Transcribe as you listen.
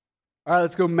All right,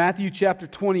 let's go Matthew chapter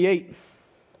 28.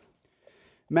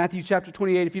 Matthew chapter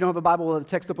 28. If you don't have a Bible, we'll have the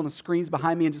text up on the screens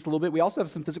behind me in just a little bit. We also have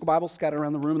some physical Bibles scattered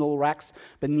around the room in the little racks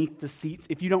beneath the seats.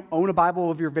 If you don't own a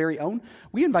Bible of your very own,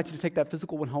 we invite you to take that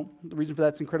physical one home. The reason for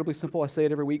that's incredibly simple. I say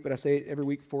it every week, but I say it every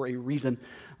week for a reason.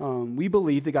 We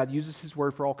believe that God uses His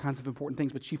Word for all kinds of important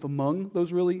things, but chief among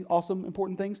those really awesome,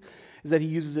 important things is that He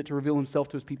uses it to reveal Himself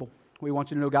to His people. We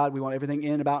want you to know God. We want everything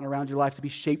in, about, and around your life to be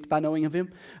shaped by knowing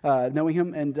Him,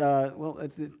 and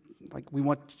we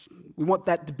want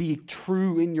that to be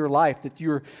true in your life. That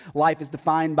your life is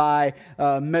defined by,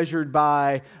 measured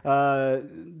by,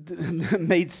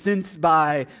 made sense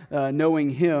by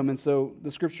knowing Him. And so the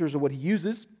Scriptures are what He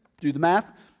uses. Do the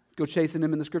math. Go chasing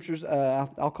Him in the Scriptures.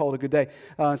 I'll call it a good day.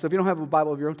 So if you don't have a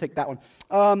Bible of your own, take that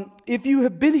one. If you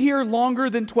have been here longer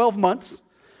than 12 months.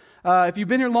 If you've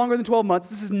been here longer than 12 months,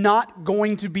 this is not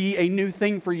going to be a new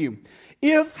thing for you.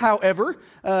 If, however,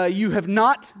 you have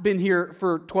not been here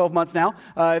for 12 months now,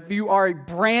 if you are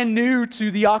brand new to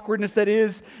the awkwardness that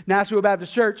is Nashua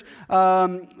Baptist Church,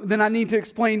 then I need to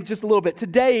explain just a little bit.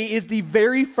 Today is the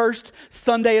very first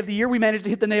Sunday of the year. We managed to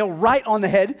hit the nail right on the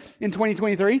head in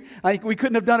 2023. We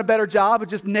couldn't have done a better job of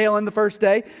just nailing the first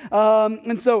day.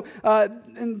 That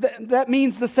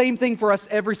means the same thing for us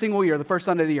every single year, the first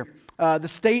Sunday of the year. The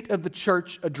State of the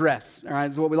Church Address, all right,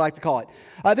 is what we like to call it.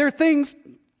 There are things,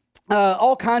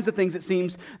 all kinds of things, it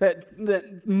seems,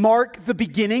 that mark the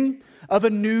beginning of a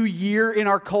new year in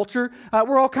our culture.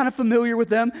 We're all kind of familiar with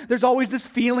them. There's always this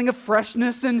feeling of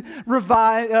freshness and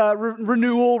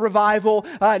renewal, revival.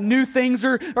 New things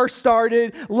are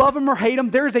started. Love them or hate them,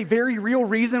 there is a very real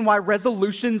reason why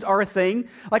resolutions are a thing.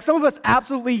 Like some of us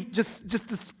absolutely just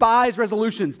despise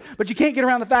resolutions, but you can't get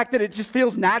around the fact that it just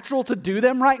feels natural to do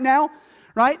them right now.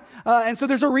 Right? And so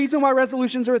there's a reason why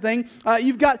resolutions are a thing.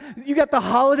 You've got the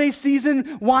holiday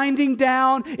season winding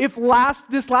down. If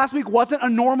this last week wasn't a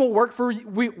normal work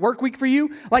week for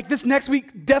you, like this next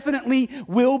week definitely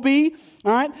will be.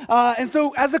 All right? And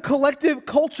so as a collective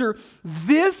culture,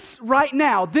 this right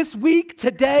now, this week,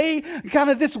 today, kind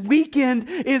of this weekend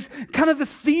is kind of the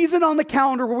season on the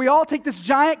calendar where we all take this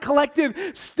giant collective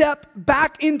step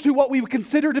back into what we would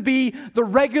consider to be the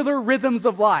regular rhythms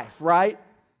of life, right?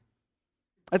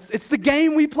 It's the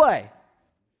game we play.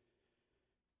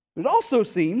 But it also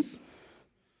seems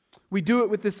we do it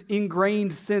with this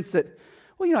ingrained sense that,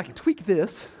 I can tweak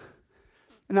this,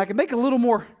 and I can make a little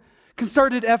more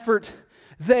concerted effort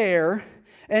there,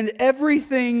 and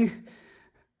everything,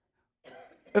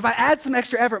 if I add some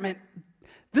extra effort, man,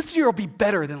 this year will be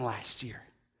better than last year,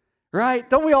 right?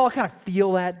 Don't we all kind of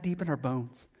feel that deep in our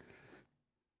bones?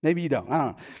 Maybe you don't. I don't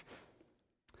know.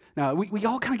 Now, we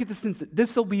all kind of get the sense that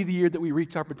this will be the year that we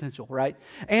reach our potential, right?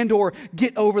 And or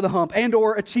get over the hump, and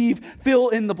or achieve fill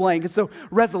in the blank. And so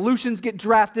resolutions get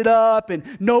drafted up, and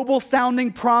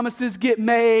noble-sounding promises get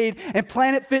made, and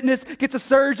Planet Fitness gets a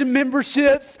surge in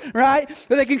memberships, right?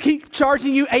 That they can keep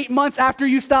charging you 8 months after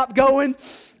you stop going.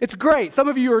 It's great. Some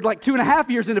of you are like 2.5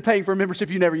 years into paying for a membership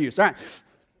you never used, all right?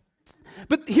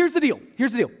 But here's the deal.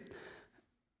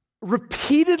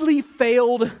 Repeatedly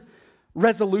failed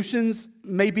resolutions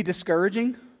may be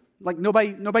discouraging. Like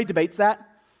nobody debates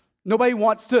that. Nobody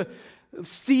wants to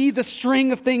see the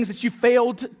string of things that you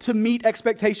failed to meet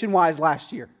expectation-wise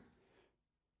last year.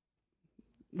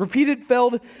 Repeated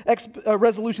failed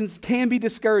resolutions can be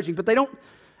discouraging, but at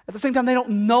the same time, they don't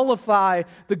nullify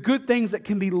the good things that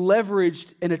can be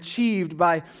leveraged and achieved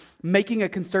by making a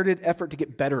concerted effort to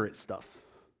get better at stuff.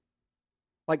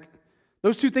 Like,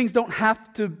 those two things don't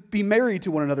have to be married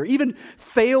to one another. Even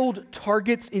failed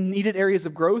targets in needed areas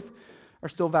of growth are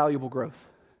still valuable growth.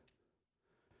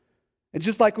 And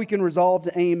just like we can resolve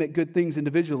to aim at good things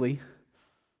individually,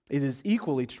 it is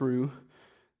equally true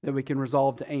that we can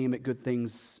resolve to aim at good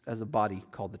things as a body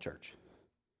called the church,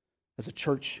 as a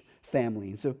church family.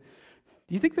 And so, do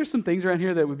you think there's some things around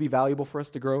here that would be valuable for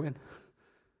us to grow in?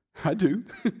 I do.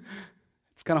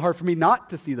 It's kind of hard for me not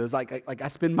to see those. Like I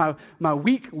spend my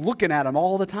week looking at them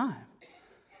all the time.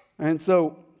 And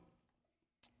so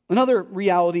another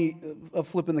reality of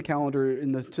flipping the calendar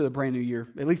to the brand new year,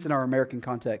 at least in our American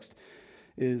context,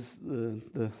 is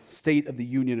the State of the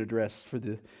Union address for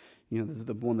the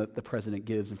one that the president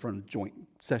gives in front of joint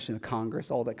session of Congress,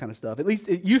 all that kind of stuff. At least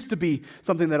it used to be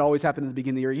something that always happened at the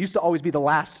beginning of the year. It used to always be the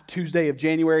last Tuesday of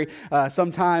January,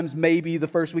 sometimes maybe the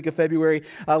first week of February.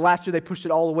 Last year they pushed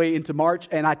it all the way into March,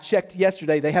 and I checked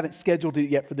yesterday. They haven't scheduled it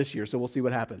yet for this year, so we'll see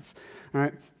what happens. All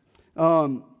right.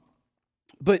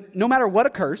 But no matter what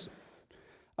occurs,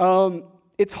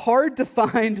 it's hard to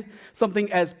find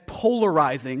something as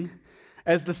polarizing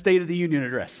as the State of the Union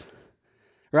address.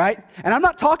 Right? And I'm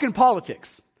not talking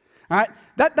politics. All right?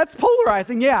 That's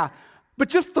polarizing, yeah. But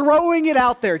just throwing it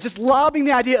out there, just lobbing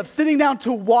the idea of sitting down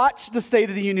to watch the State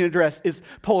of the Union address is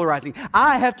polarizing.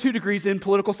 I have 2 degrees in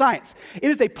political science. It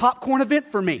is a popcorn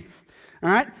event for me. All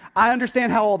right? I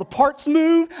understand how all the parts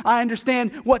move. I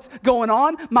understand what's going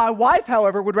on. My wife,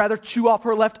 however, would rather chew off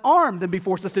her left arm than be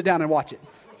forced to sit down and watch it.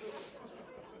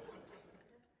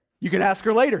 You can ask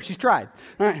her later. She's tried.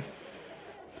 All right.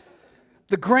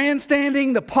 The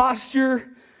grandstanding, the posture,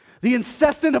 the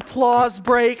incessant applause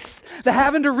breaks, the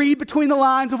having to read between the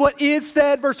lines of what is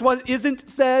said versus what isn't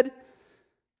said.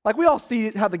 Like, we all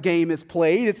see how the game is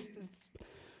played. It's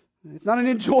not an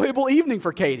enjoyable evening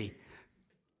for Katie.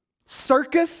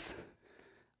 Circus,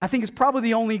 I think, is probably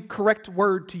the only correct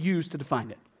word to use to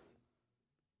define it.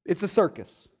 It's a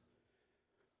circus.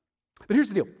 But here's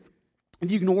the deal. If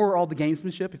you ignore all the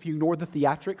gamesmanship, if you ignore the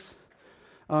theatrics,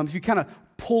 if you kind of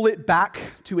pull it back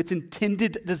to its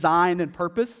intended design and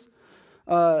purpose,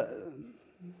 like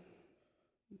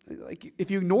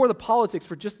if you ignore the politics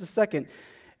for just a second,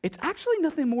 it's actually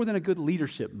nothing more than a good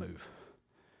leadership move.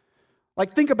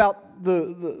 Like, think about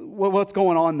what's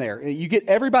going on there. You get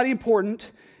everybody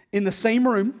important in the same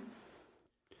room,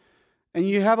 and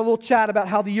you have a little chat about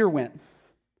how the year went.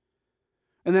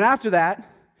 And then after that,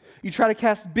 you try to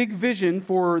cast big vision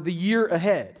for the year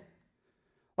ahead.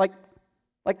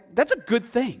 Like that's a good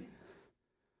thing.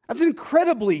 That's an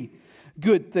incredibly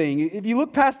good thing. If you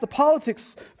look past the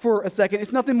politics for a second,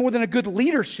 it's nothing more than a good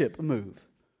leadership move.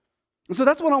 And so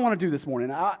that's what I want to do this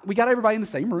morning. We got everybody in the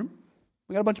same room.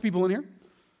 We got a bunch of people in here.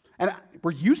 And we're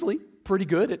usually pretty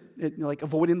good at like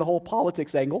avoiding the whole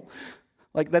politics angle.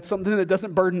 Like, that's something that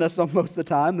doesn't burden us on most of the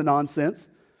time, the nonsense.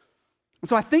 And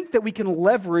so I think that we can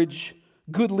leverage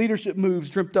good leadership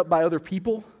moves dreamt up by other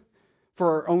people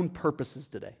for our own purposes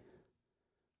today.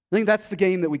 I think that's the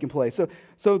game that we can play. So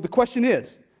the question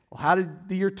is, well, how did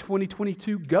the year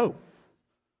 2022 go?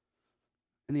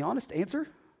 And the honest answer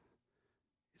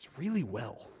is really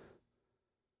well.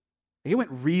 It went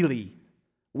really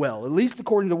well, at least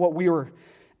according to what we were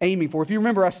aiming for. If you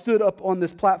remember, I stood up on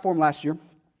this platform last year,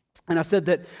 and I said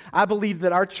that I believed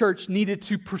that our church needed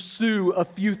to pursue a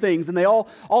few things, and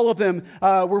all of them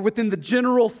were within the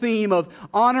general theme of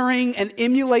honoring and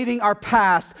emulating our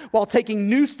past while taking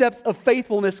new steps of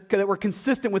faithfulness that were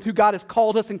consistent with who God has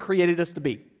called us and created us to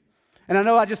be. And I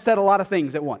know I just said a lot of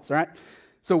things at once, all right?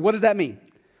 So what does that mean?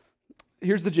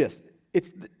 Here's the gist.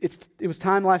 It was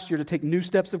time last year to take new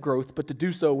steps of growth, but to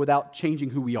do so without changing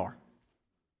who we are.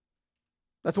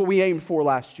 That's what we aimed for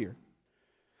last year.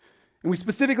 And we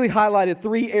specifically highlighted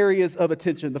 3 areas of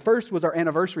attention. The first was our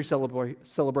anniversary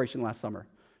celebration last summer.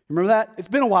 Remember that? It's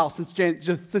been a while since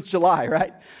July,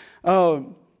 right?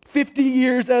 50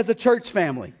 years as a church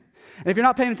family. And if you're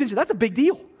not paying attention, that's a big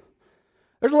deal.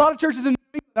 There's a lot of churches in New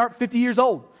England that aren't 50 years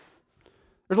old.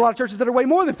 There's a lot of churches that are way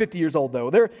more than 50 years old, though.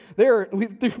 We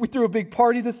threw a big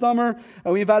party this summer.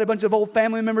 We invited a bunch of old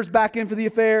family members back in for the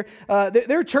affair.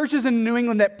 There are churches in New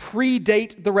England that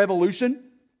predate the Revolution,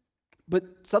 but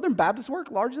Southern Baptist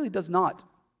work largely does not.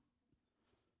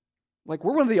 Like,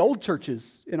 we're one of the old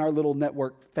churches in our little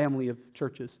network family of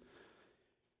churches.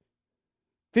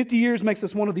 50 years makes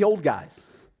us one of the old guys.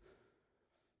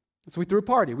 So we threw a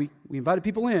party. We invited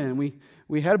people in.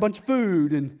 We had a bunch of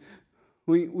food, and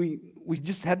we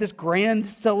just had this grand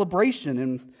celebration.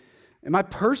 And my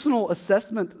personal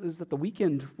assessment is that the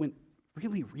weekend went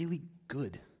really, really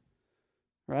good,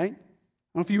 right? I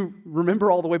don't know if you remember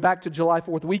all the way back to July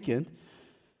 4th weekend,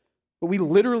 but we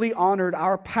literally honored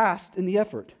our past in the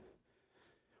effort.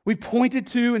 We pointed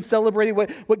to and celebrated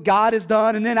what God has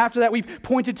done, and then after that we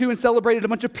pointed to and celebrated a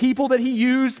bunch of people that He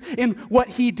used in what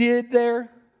He did there.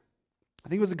 I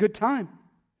think it was a good time.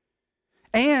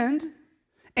 And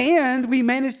we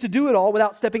managed to do it all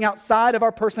without stepping outside of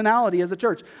our personality as a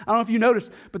church. I don't know if you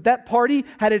noticed, but that party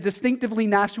had a distinctively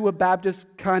Nashua Baptist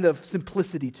kind of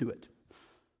simplicity to it.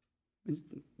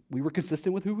 We were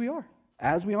consistent with who we are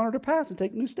as we honored our past and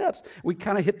take new steps. We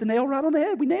kind of hit the nail right on the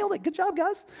head. We nailed it. Good job,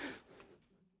 guys.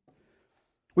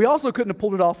 We also couldn't have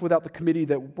pulled it off without the committee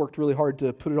that worked really hard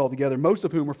to put it all together, most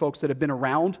of whom were folks that have been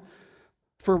around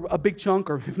for a big chunk,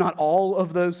 or if not all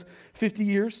of those 50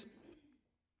 years.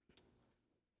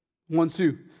 Ones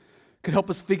who could help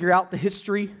us figure out the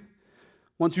history,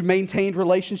 ones who maintained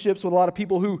relationships with a lot of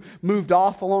people who moved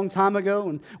off a long time ago.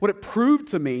 And what it proved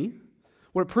to me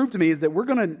is that we're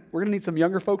gonna need some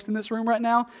younger folks in this room right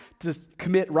now to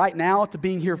commit right now to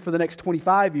being here for the next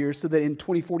 25 years, so that in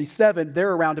 2047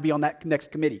 they're around to be on that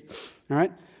next committee. All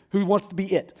right, who wants to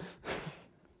be it?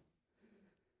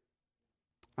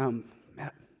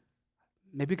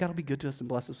 Maybe God will be good to us and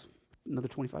bless us another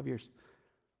 25 years.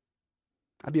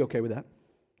 I'd be okay with that.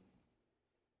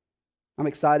 I'm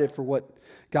excited for what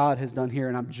God has done here,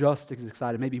 and I'm just as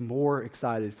excited, maybe more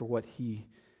excited for what He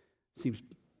seems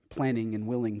planning and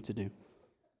willing to do.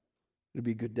 It'll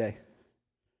be a good day.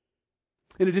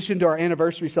 In addition to our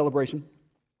anniversary celebration,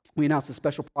 we announced a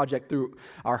special project through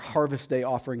our Harvest Day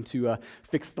offering to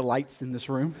fix the lights in this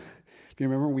room. If you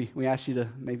remember, we asked you to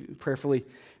maybe prayerfully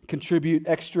contribute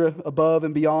extra above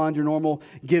and beyond your normal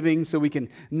giving so we can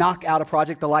knock out a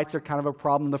project. The lights are kind of a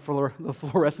problem, the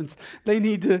fluorescents. They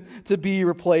need to be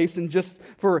replaced. And just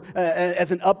for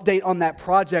as an update on that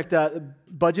project,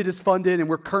 budget is funded, and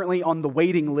we're currently on the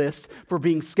waiting list for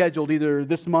being scheduled either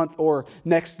this month or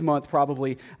next month,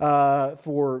 probably for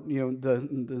for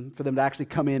them to actually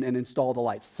come in and install the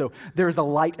lights. So there is a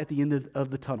light at the end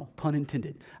of the tunnel, pun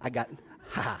intended.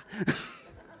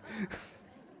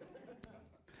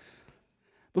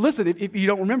 But listen, if you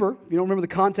don't remember the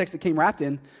context that came wrapped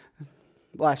in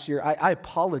last year, I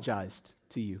apologized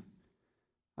to you.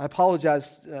 I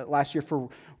apologized last year for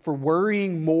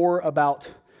worrying more about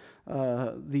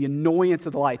the annoyance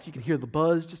of the lights. You can hear the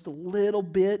buzz just a little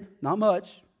bit, not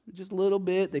much, just a little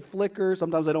bit. They flicker.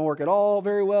 Sometimes they don't work at all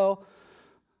very well.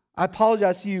 I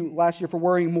apologize to you last year for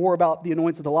worrying more about the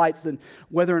annoyance of the lights than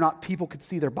whether or not people could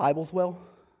see their Bibles well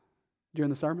during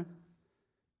the sermon.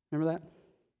 Remember that?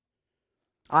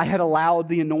 I had allowed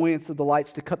the annoyance of the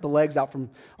lights to cut the legs out from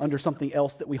under something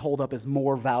else that we hold up as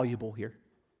more valuable here.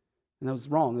 And that was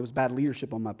wrong. That was bad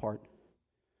leadership on my part.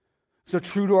 So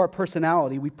true to our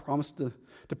personality, we promised to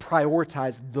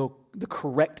prioritize the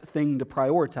correct thing to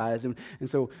prioritize. And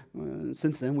so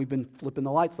since then, we've been flipping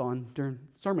the lights on during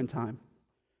sermon time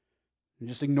and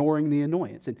just ignoring the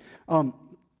annoyance. And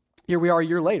here we are a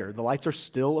year later. The lights are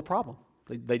still a problem.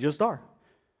 They just are.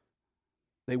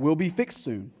 They will be fixed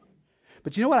soon.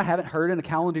 But you know what I haven't heard in a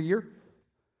calendar year?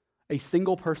 A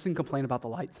single person complain about the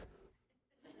lights.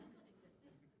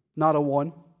 Not a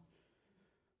one.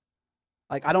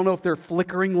 I don't know if they're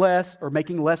flickering less or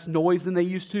making less noise than they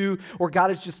used to, or God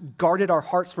has just guarded our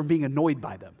hearts from being annoyed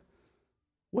by them.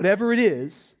 Whatever it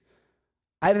is,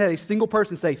 I haven't had a single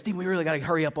person say, Steve, we really got to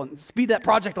hurry up on, speed that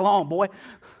project along, boy.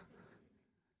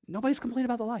 Nobody's complained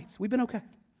about the lights. We've been okay.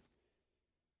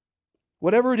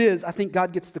 Whatever it is, I think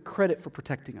God gets the credit for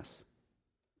protecting us,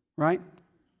 right?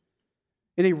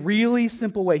 In a really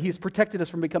simple way, He has protected us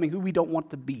from becoming who we don't want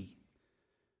to be.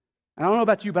 And I don't know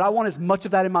about you, but I want as much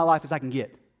of that in my life as I can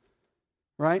get,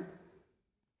 right?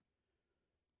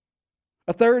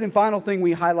 A third and final thing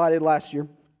we highlighted last year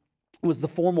was the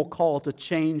formal call to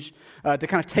change, to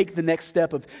kind of take the next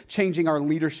step of changing our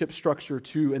leadership structure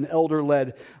to an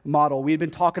elder-led model. We had been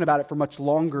talking about it for much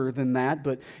longer than that,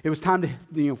 but it was time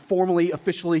to formally,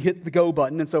 officially hit the go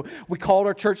button. And so we called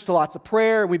our church to lots of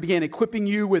prayer. We began equipping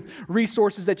you with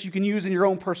resources that you can use in your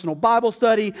own personal Bible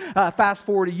study. Fast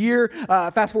forward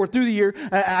through the year,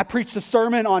 I preached a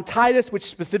sermon on Titus, which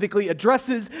specifically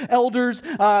addresses elders.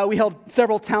 We held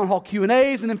several town hall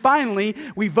Q&As, and then finally,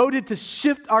 we voted to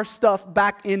shift our stuff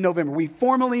back in November. We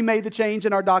formally made the change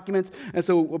in our documents, and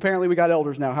so apparently we got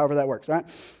elders now, however that works, right?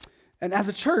 And as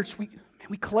a church, we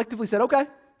collectively said, okay,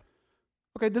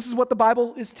 this is what the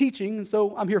Bible is teaching, and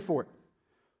so I'm here for it.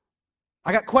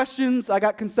 I got questions, I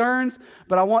got concerns,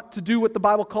 but I want to do what the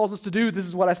Bible calls us to do. This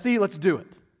is what I see, let's do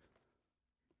it.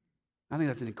 I think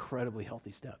that's an incredibly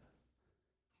healthy step.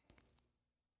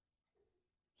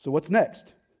 So what's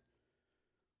next?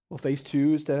 Well, phase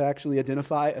 2 is to actually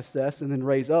identify, assess, and then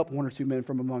raise up 1 or 2 men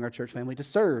from among our church family to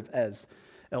serve as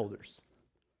elders.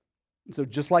 And so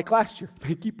just like last year,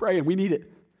 keep praying. We need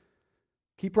it.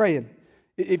 Keep praying.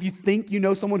 If you think you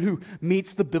know someone who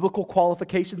meets the biblical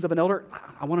qualifications of an elder,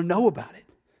 I want to know about it.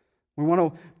 We want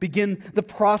to begin the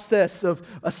process of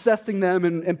assessing them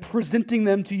and presenting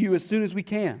them to you as soon as we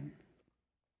can.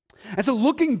 And so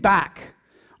looking back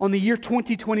on the year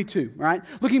 2022, right?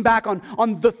 Looking back on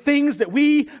the things that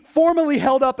we formally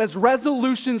held up as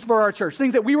resolutions for our church,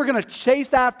 things that we were going to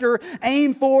chase after,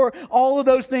 aim for, all of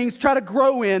those things, try to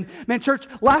grow in. Man, church,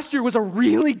 last year was a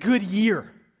really good year.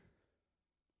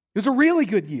 It was a really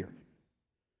good year.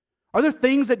 Are there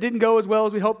things that didn't go as well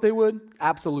as we hoped they would?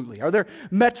 Absolutely. Are there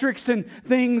metrics and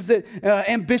things that,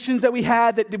 ambitions that we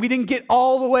had that we didn't get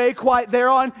all the way quite there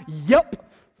on? Yep.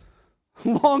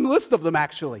 Long list of them,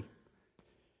 actually.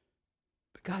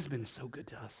 God's been so good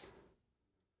to us.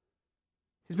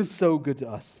 He's been so good to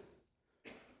us.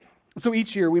 And so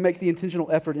each year we make the intentional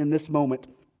effort in this moment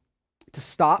to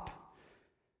stop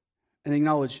and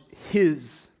acknowledge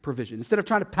His provision. Instead of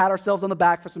trying to pat ourselves on the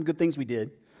back for some good things we did,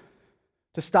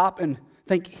 to stop and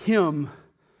thank Him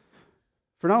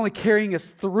for not only carrying us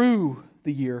through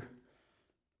the year,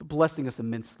 but blessing us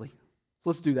immensely. So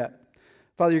let's do that.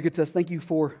 Father, you're good to us. Thank you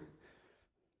for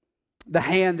the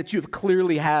hand that you have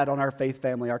clearly had on our faith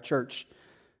family, our church,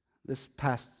 this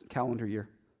past calendar year.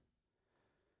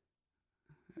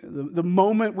 The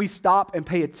moment we stop and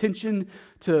pay attention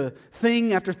to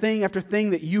thing after thing after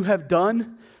thing that you have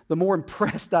done, the more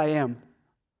impressed I am.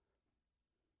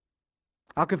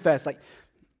 I'll confess,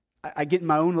 I get in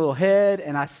my own little head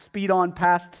and I speed on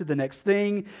past to the next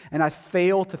thing, and I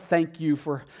fail to thank you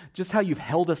for just how you've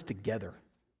held us together.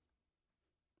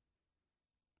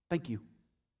 Thank you.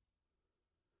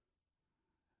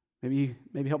 Maybe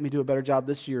help me do a better job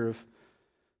this year of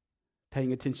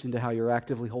paying attention to how you're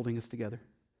actively holding us together.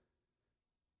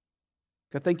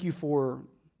 God, thank you for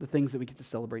the things that we get to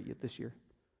celebrate yet this year.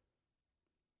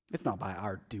 It's not by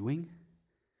our doing.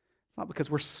 It's not because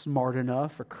we're smart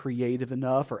enough or creative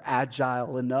enough or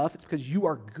agile enough. It's because you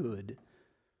are good.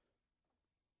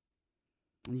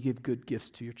 And you give good gifts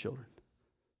to your children.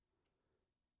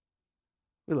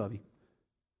 We love you.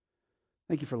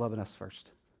 Thank you for loving us first.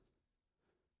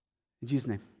 In Jesus'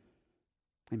 name,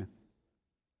 amen.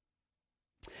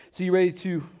 So you ready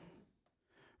to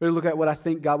look at what I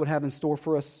think God would have in store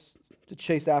for us to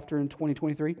chase after in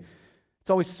 2023? It's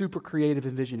always super creative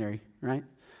and visionary, right?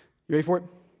 You ready for it?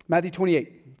 Matthew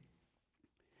 28.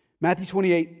 Matthew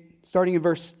 28, starting in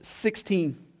verse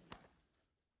 16.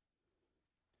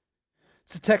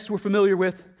 It's a text we're familiar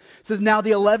with. It says, "Now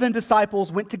the 11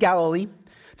 disciples went to Galilee,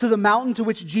 to the mountain to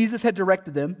which Jesus had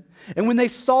directed them. And when they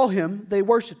saw him, they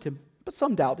worshipped him, but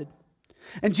some doubted.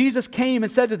 And Jesus came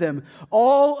and said to them,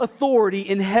 'All authority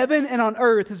in heaven and on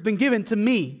earth has been given to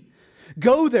me.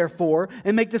 Go, therefore,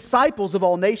 and make disciples of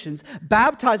all nations,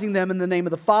 baptizing them in the name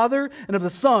of the Father and of the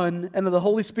Son and of the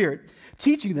Holy Spirit,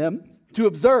 teaching them to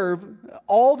observe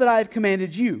all that I have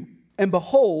commanded you. And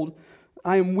behold,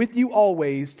 I am with you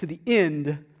always to the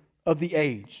end of the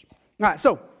age.'" All right,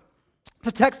 so it's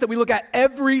a text that we look at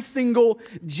every single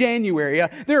January.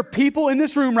 There are people in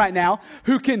this room right now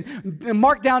who can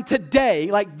mark down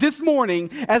today, like this morning,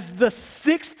 as the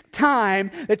 6th time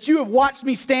that you have watched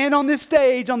me stand on this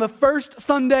stage on the first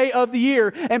Sunday of the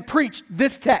year and preach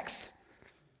this text.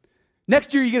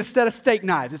 Next year you get a set of steak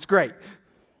knives. It's great.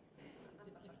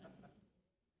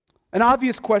 An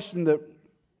obvious question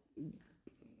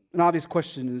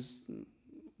is,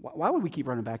 why would we keep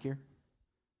running back here?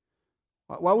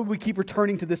 Why would we keep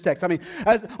returning to this text? I mean,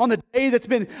 as on the day that's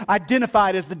been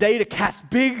identified as the day to cast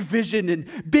big vision and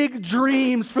big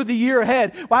dreams for the year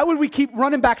ahead, why would we keep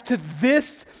running back to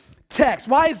this text?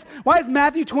 Why is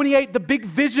Matthew 28 the big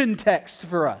vision text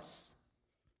for us?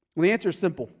 Well, the answer is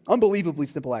simple. Unbelievably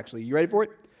simple, actually. You ready for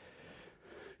it?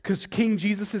 Because King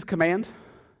Jesus' command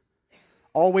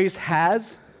always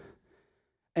has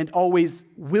and always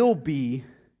will be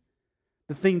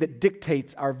the thing that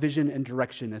dictates our vision and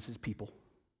direction as his people.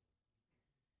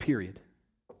 Period.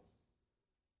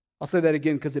 I'll say that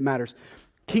again because it matters.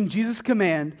 King Jesus'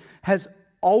 command has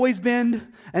always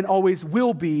been and always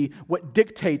will be what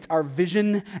dictates our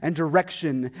vision and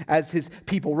direction as his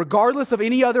people. Regardless of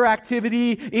any other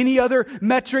activity, any other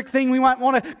metric thing we might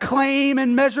want to claim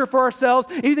and measure for ourselves,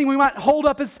 anything we might hold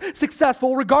up as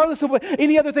successful, regardless of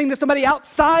any other thing that somebody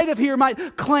outside of here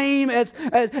might claim as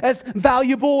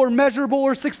valuable or measurable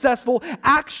or successful,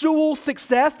 actual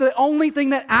success, the only thing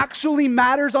that actually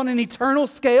matters on an eternal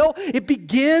scale, it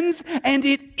begins and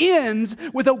it ends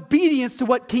with obedience to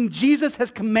what King Jesus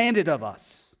has commanded of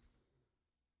us.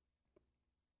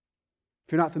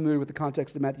 If you're not familiar with the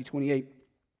context of Matthew 28,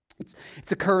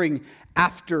 it's occurring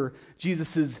after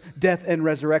Jesus' death and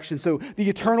resurrection. So the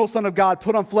eternal Son of God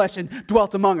put on flesh and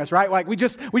dwelt among us, right? Like we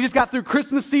just got through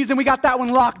Christmas season, we got that one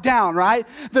locked down, right?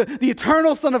 The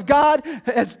eternal Son of God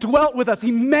has dwelt with us.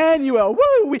 Emmanuel,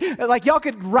 woo! Like y'all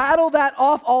could rattle that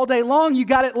off all day long. You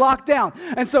got it locked down.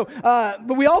 And so,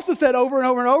 but we also said over and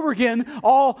over and over again,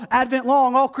 all Advent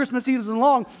long, all Christmas season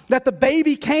long, that the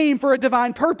baby came for a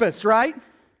divine purpose, right?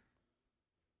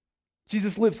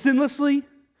 Jesus lived sinlessly.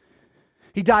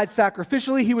 He died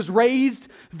sacrificially, he was raised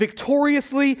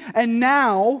victoriously, and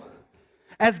now,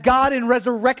 as God in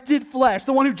resurrected flesh,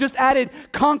 the one who just added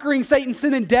conquering Satan,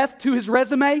 sin, and death to his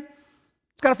resume,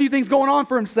 he's got a few things going on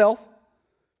for himself.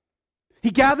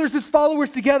 He gathers his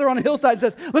followers together on a hillside and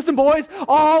says, "Listen, boys,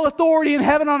 all authority in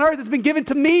heaven and on earth has been given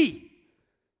to me."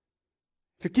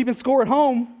 If you're keeping score at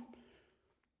home,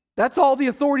 that's all the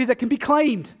authority that can be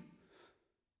claimed.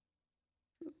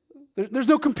 There's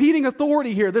no competing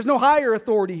authority here. There's no higher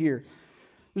authority here.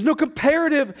 There's no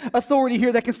comparative authority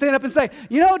here that can stand up and say,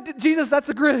 "You know, Jesus, that's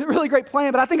a really great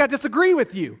plan, but I think I disagree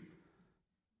with you.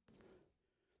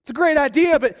 It's a great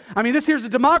idea, but I mean, this here's a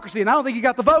democracy, and I don't think you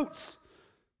got the votes."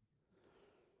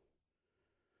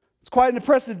 It's quite an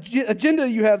impressive agenda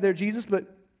you have there, Jesus, but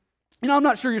I'm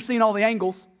not sure you're seeing all the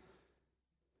angles.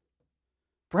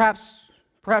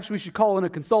 Perhaps we should call in a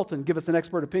consultant and give us an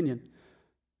expert opinion.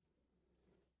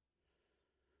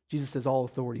 Jesus says all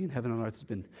authority in heaven and on earth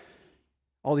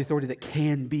all the authority that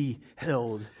can be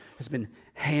held has been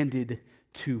handed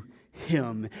to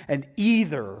him. And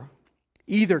either,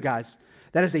 guys,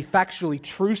 that is a factually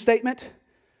true statement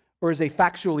or is a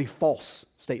factually false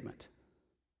statement.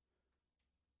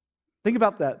 Think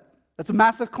about that. That's a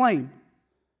massive claim.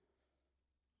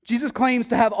 Jesus claims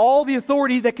to have all the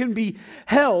authority that can be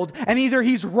held, and either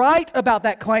he's right about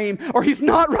that claim or he's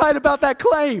not right about that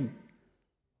claim.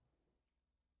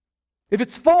 If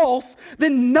it's false,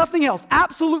 then nothing else,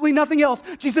 absolutely nothing else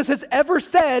Jesus has ever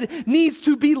said needs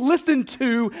to be listened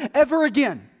to ever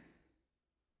again.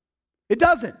 It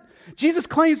doesn't. Jesus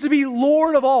claims to be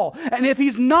Lord of all. And if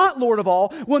he's not Lord of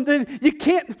all, well, then you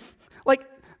can't, like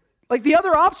the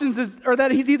other options are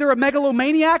that he's either a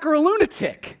megalomaniac or a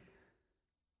lunatic.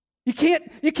 You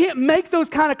can't make those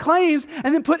kind of claims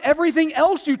and then put everything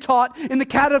else you taught in the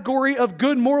category of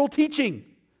good moral teaching.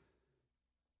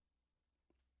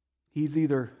 He's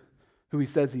either who he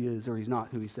says he is or he's not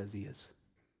who he says he is.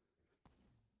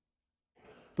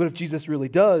 But if Jesus really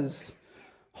does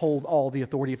hold all the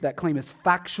authority, if that claim is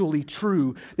factually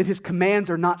true, then his commands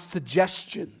are not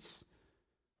suggestions.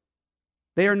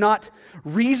 They are not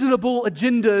reasonable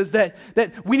agendas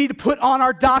that we need to put on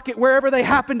our docket wherever they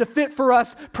happen to fit for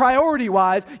us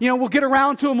priority-wise. We'll get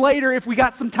around to them later if we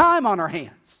got some time on our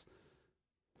hands.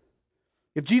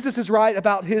 If Jesus is right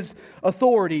about his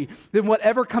authority, then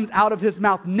whatever comes out of his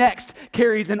mouth next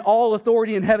carries an all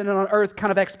authority in heaven and on earth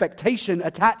kind of expectation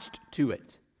attached to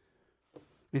it.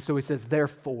 And so he says,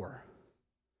 therefore,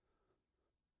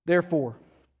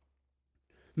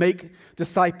 make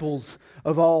disciples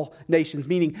of all nations,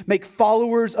 meaning make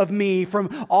followers of me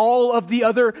from all of the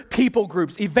other people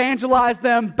groups. Evangelize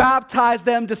them, baptize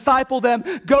them, disciple them,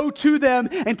 go to them,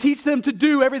 and teach them to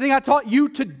do everything I taught you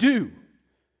to do.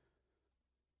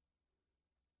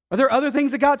 Are there other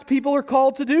things that God's people are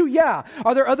called to do? Yeah.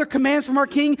 Are there other commands from our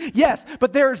King? Yes.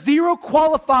 But there are zero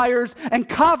qualifiers and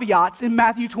caveats in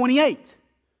Matthew 28.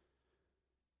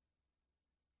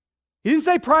 He didn't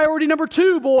say priority number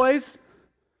 2, boys.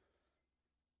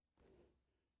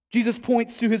 Jesus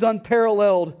points to his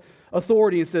unparalleled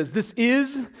authority and says, this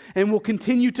is and will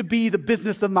continue to be the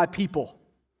business of my people.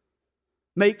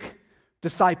 Make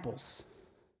disciples.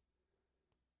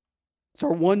 It's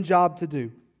our one job to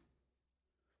do.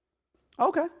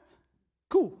 Okay,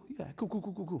 cool. Yeah,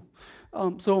 cool.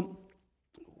 So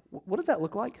what does that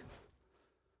look like?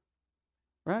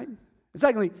 Right?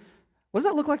 Secondly, what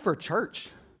does that look like for a church?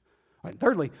 Right,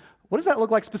 thirdly, what does that look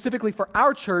like specifically for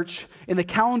our church in the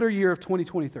calendar year of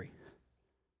 2023?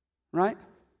 Right?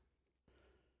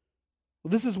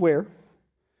 Well, this is where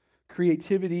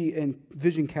creativity and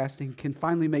vision casting can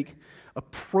finally make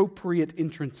appropriate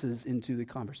entrances into the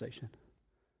conversation.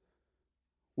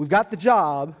 We've got the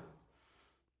job.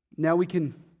 Now we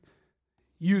can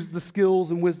use the skills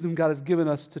and wisdom God has given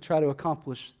us to try to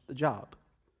accomplish the job.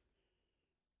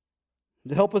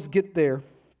 To help us get there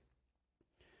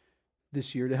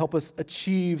this year, to help us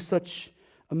achieve such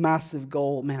a massive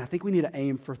goal, man, I think we need to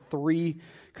aim for 3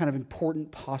 kind of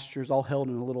important postures, all held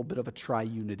in a little bit of a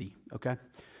triunity, okay?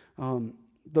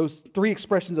 Those 3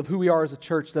 expressions of who we are as a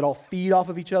church that all feed off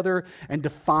of each other and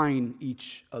define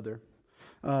each other.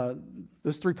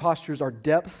 Those 3 postures are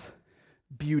depth,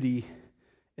 beauty,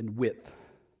 and width.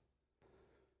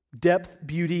 Depth,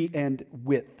 beauty, and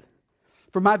width.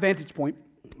 From my vantage point,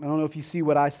 I don't know if you see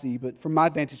what I see, but from my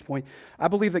vantage point, I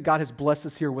believe that God has blessed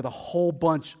us here with a whole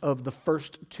bunch of the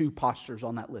first 2 postures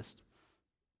on that list.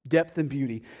 Depth and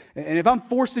beauty. And if I'm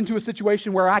forced into a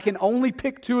situation where I can only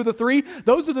pick 2 of the 3,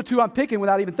 those are the 2 I'm picking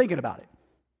without even thinking about it.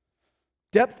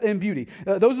 Depth and beauty.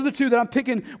 Those are the 2 that I'm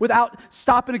picking without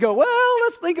stopping to go, well,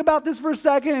 let's think about this for a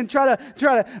second and try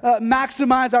to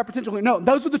maximize our potential. No,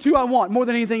 those are the 2 I want more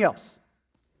than anything else.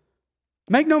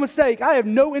 Make no mistake, I have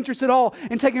no interest at all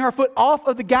in taking our foot off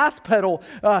of the gas pedal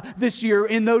this year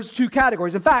in those 2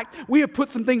 categories. In fact, we have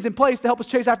put some things in place to help us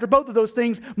chase after both of those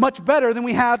things much better than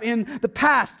we have in the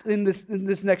past in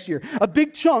this next year. A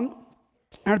big chunk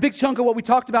of what we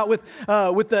talked about with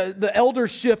the elder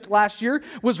shift last year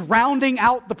was rounding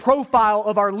out the profile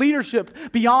of our leadership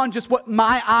beyond just what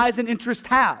my eyes and interests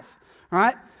have. All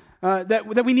right?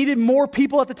 That we needed more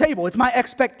people at the table. It's my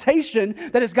expectation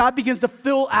that as God begins to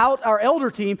fill out our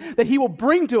elder team, that he will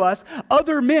bring to us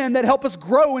other men that help us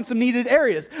grow in some needed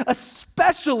areas,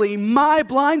 especially my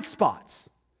blind spots.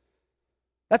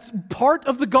 That's part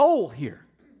of the goal here.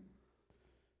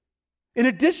 In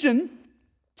addition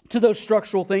to those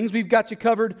structural things. We've got you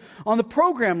covered on the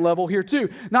program level here too.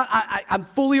 I'm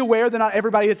fully aware that not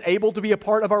everybody is able to be a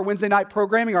part of our Wednesday night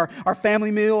programming, our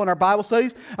family meal and our Bible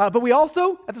studies. But we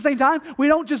also, at the same time, we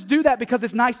don't just do that because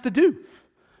it's nice to do,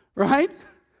 right?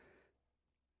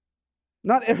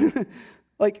 Not every,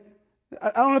 like, I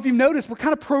don't know if you've noticed, we're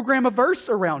kind of program averse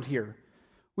around here.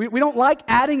 We don't like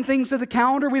adding things to the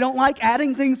calendar. We don't like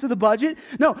adding things to the budget.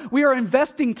 No, we are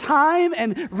investing time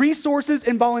and resources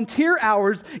and volunteer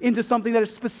hours into something that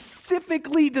is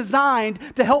specifically designed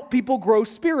to help people grow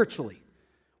spiritually.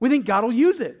 We think God will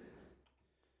use it.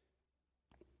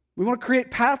 We want to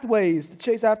create pathways to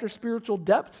chase after spiritual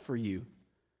depth for you.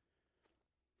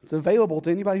 It's available to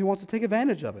anybody who wants to take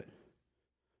advantage of it.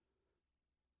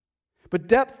 But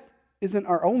depth isn't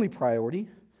our only priority.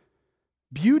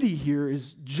 Beauty here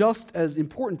is just as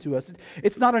important to us.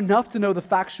 It's not enough to know the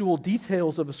factual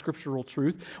details of a scriptural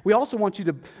truth. We also want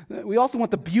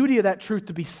the beauty of that truth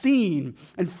to be seen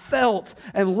and felt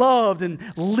and loved and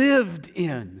lived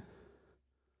in.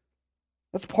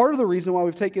 That's part of the reason why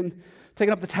we've taken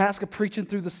up the task of preaching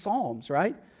through the Psalms,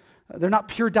 right? They're not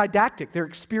pure didactic, they're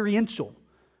experiential.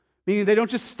 Meaning they don't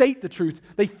just state the truth,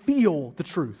 they feel the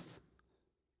truth.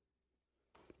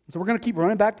 So we're going to keep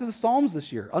running back to the Psalms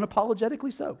this year,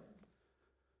 unapologetically so.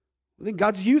 I think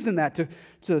God's using that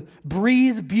to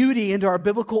breathe beauty into our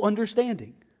biblical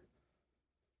understanding.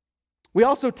 We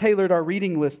also tailored our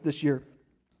reading list this year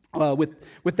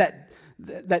with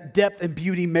that depth and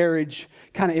beauty marriage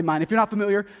kind of in mind. If you're not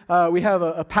familiar, we have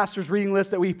a pastor's reading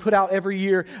list that we put out every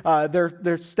year.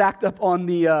 They're stacked up on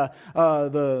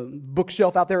the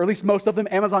bookshelf out there, or at least most of them.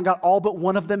 Amazon got all but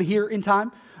one of them here in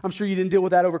time. I'm sure you didn't deal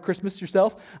with that over Christmas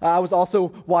yourself. I was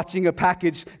also watching a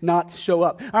package not show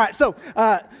up. All right, so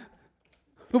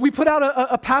but we put out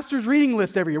a pastor's reading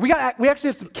list every year. We actually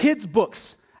have some kids'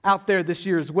 books out there this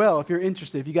year as well. If you're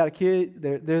interested, if you got a kid,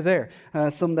 they're there.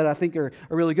 Some that I think are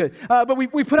really good. But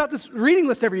we put out this reading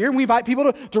list every year, and we invite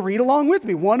people to read along with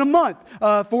me, one a month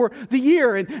for the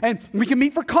year. And we can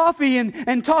meet for coffee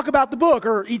and talk about the book,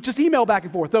 or just email back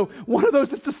and forth, though one of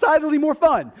those is decidedly more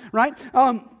fun, right?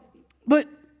 But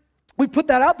we put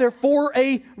that out there for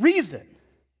a reason.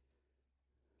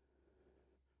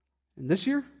 And this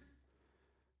year,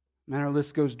 man, our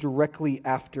list goes directly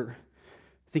after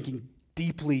thinking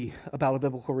deeply about a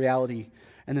biblical reality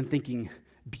and then thinking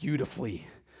beautifully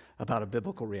about a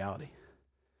biblical reality.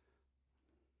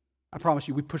 I promise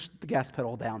you, we pushed the gas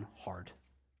pedal down hard.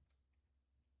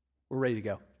 We're ready to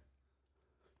go.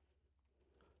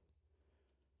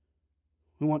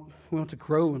 We want to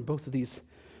grow in both of these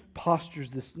postures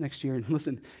this next year. And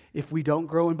listen, if we don't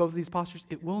grow in both of these postures,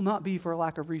 it will not be for a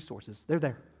lack of resources. They're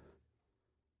there.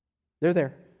 They're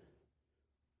there.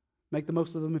 Make the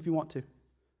most of them if you want to.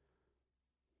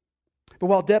 But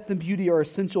while depth and beauty are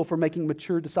essential for making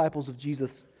mature disciples of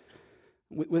Jesus,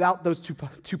 without those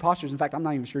two postures, in fact, I'm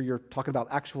not even sure you're talking about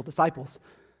actual disciples,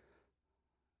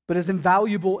 but as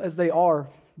invaluable as they are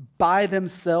by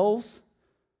themselves,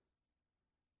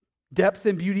 depth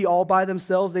and beauty all by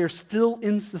themselves, they are still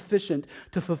insufficient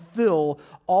to fulfill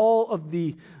all of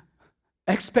the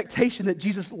expectation that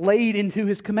Jesus laid into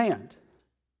his command.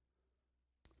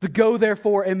 The go,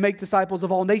 therefore, and make disciples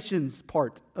of all nations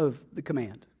part of the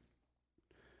command.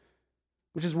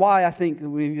 Which is why I think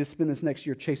we need to spend this next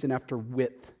year chasing after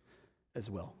width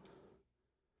as well.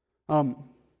 Now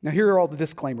here are all the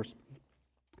disclaimers.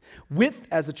 Width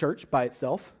as a church by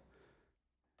itself,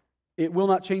 it will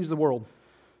not change the world.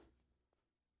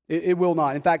 It will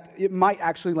not. In fact, it might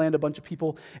actually land a bunch of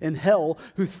people in hell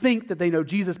who think that they know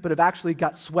Jesus but have actually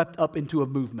got swept up into a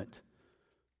movement,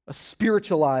 a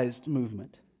spiritualized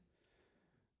movement.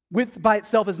 Width by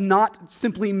itself is not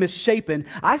simply misshapen.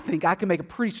 I think I can make a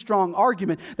pretty strong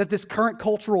argument that this current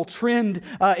cultural trend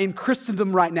in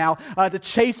Christendom right now to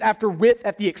chase after width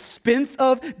at the expense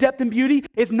of depth and beauty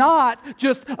is not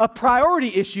just a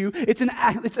priority issue.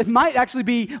 It might actually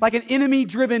be like an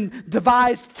enemy-driven,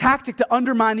 devised tactic to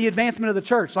undermine the advancement of the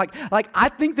church. Like I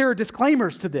think there are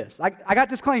disclaimers to this. I got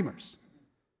disclaimers.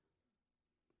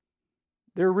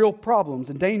 There are real problems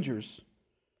and dangers.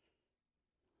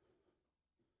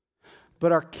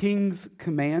 But our King's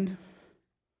command,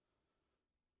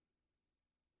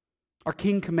 our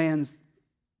King commands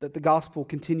that the gospel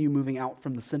continue moving out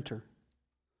from the center.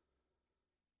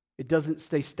 It doesn't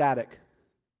stay static.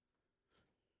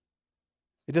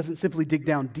 It doesn't simply dig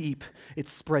down deep. It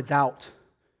spreads out.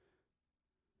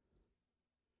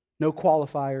 No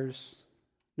qualifiers,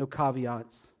 no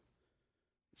caveats.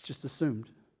 It's just assumed.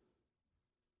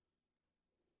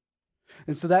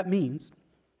 And so that means,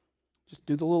 just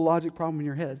do the little logic problem in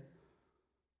your head.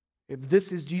 If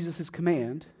this is Jesus'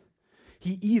 command,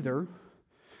 he either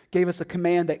gave us a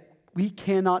command that we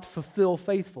cannot fulfill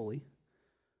faithfully,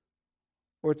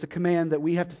 or it's a command that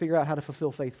we have to figure out how to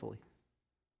fulfill faithfully.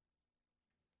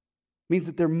 It means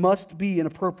that there must be an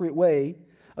appropriate way,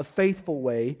 a faithful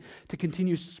way, to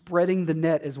continue spreading the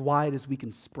net as wide as we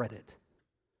can spread it.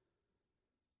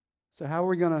 So how are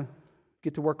we going to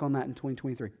get to work on that in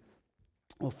 2023?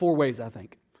 Well, 4 ways, I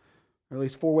think. Or at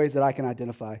least 4 ways that I can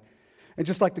identify. And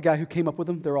just like the guy who came up with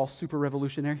them, they're all super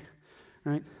revolutionary,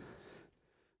 right?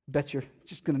 Bet you're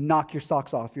just going to knock your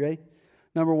socks off. You ready?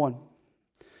 Number 1,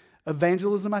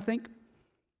 evangelism, I think,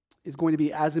 is going to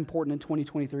be as important in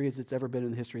 2023 as it's ever been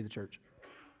in the history of the church.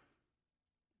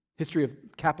 History of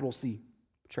capital C,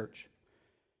 church.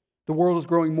 The world is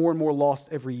growing more and more lost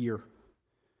every year.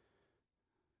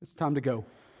 It's time to go.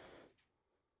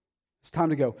 It's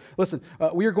time to go. Listen,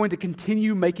 we are going to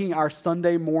continue making our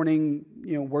Sunday morning,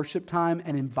 worship time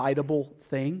an invitable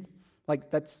thing. Like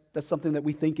that's something that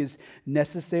we think is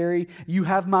necessary. You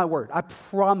have my word. I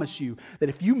promise you that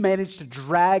if you manage to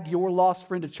drag your lost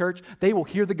friend to church, they will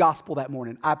hear the gospel that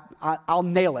morning. I'll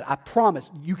nail it. I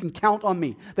promise. You can count on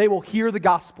me. They will hear the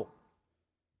gospel.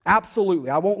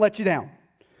 Absolutely. I won't let you down.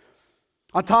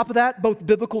 On top of that, both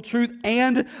biblical truth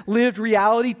and lived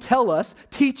reality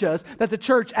teach us that the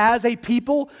church as a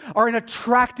people are an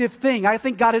attractive thing. I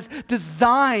think God has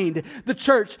designed the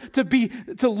church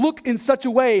to look in such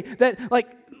a way that,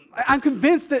 I'm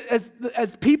convinced that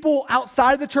as people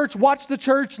outside of the church watch the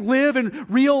church live in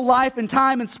real life and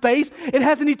time and space, it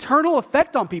has an eternal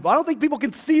effect on people. I don't think people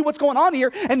can see what's going on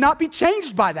here and not be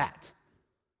changed by that.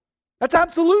 That's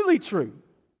absolutely true.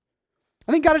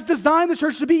 I think God has designed the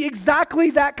church to be exactly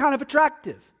that kind of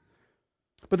attractive.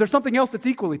 But there's something else that's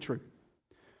equally true.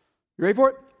 You ready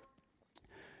for it?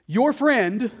 Your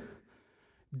friend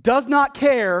does not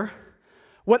care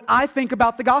what I think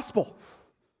about the gospel.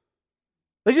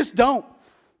 They just don't.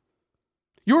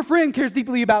 Your friend cares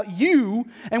deeply about you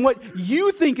and what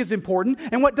you think is important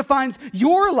and what defines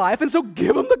your life, and so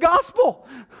give them the gospel.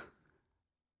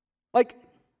 Like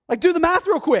do the math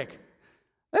real quick.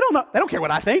 They don't care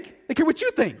what I think. They care what you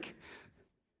think.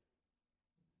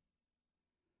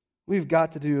 We've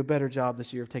got to do a better job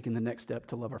this year of taking the next step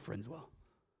to love our friends well.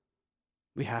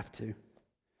 We have to.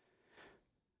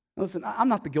 Listen, I'm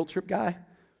not the guilt trip guy.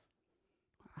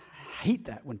 I hate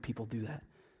that when people do that.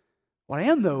 What I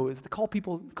am, though, is to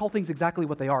call things exactly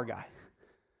what they are guy.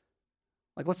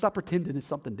 Let's stop pretending it's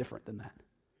something different than that.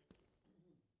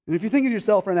 And if you're thinking to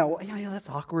yourself right now, well, yeah, that's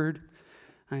awkward.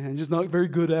 I'm just not very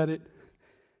good at it.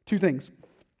 2 things.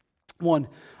 1,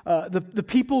 the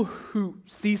people who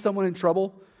see someone in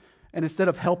trouble and instead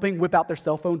of helping, whip out their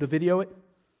cell phone to video it,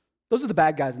 those are the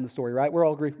bad guys in the story, right? We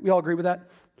all agree with that?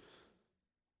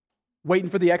 Waiting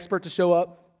for the expert to show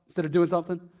up instead of doing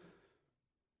something?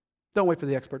 Don't wait for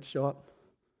the expert to show up.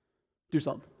 Do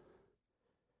something.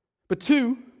 But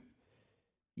 2,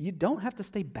 you don't have to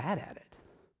stay bad at it.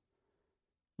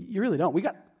 You really don't. We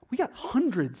got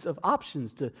hundreds of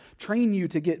options to train you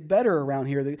to get better around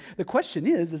here. The question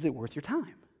is it worth your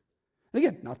time? And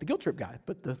again, not the guilt trip guy,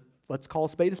 but the let's call a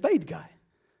spade guy.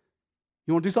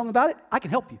 You want to do something about it? I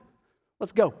can help you.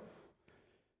 Let's go.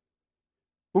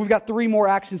 But we've got 3 more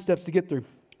action steps to get through.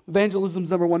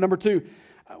 Evangelism's number 1. Number 2,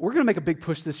 we're going to make a big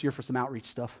push this year for some outreach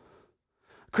stuff.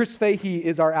 Chris Fahey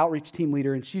is our outreach team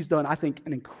leader, and she's done, I think,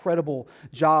 an incredible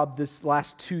job this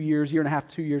last 2 years, year and a half,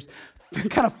 2 years,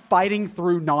 kind of fighting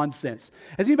through nonsense.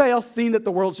 Has anybody else seen that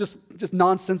the world's just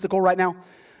nonsensical right now?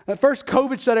 At first,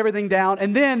 COVID shut everything down,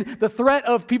 and then the threat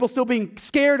of people still being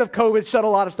scared of COVID shut a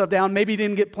lot of stuff down. Maybe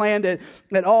didn't get planned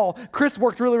at all. Chris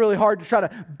worked really, really hard to try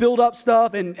to build up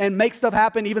stuff and make stuff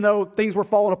happen, even though things were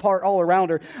falling apart all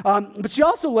around her. But she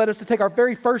also led us to take our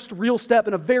very first real step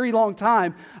in a very long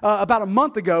time, about a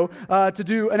month ago, to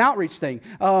do an outreach thing.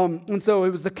 And so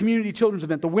it was the community children's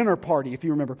event, the winter party, if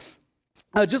you remember.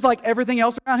 Just like everything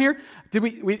else around here,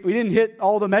 we didn't hit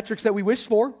all the metrics that we wished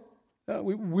for.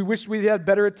 We wish we had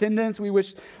better attendance. We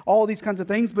wish all these kinds of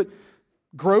things, but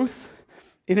growth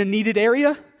in a needed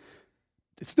area,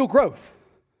 it's still growth,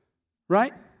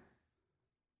 right?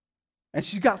 And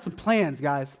she's got some plans,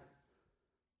 guys.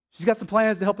 She's got some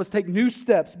plans to help us take new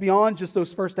steps beyond just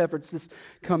those first efforts this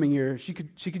coming year. She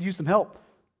could use some help.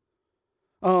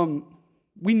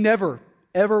 We never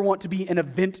ever want to be an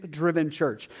event-driven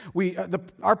church.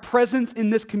 Our presence in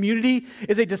this community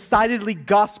is a decidedly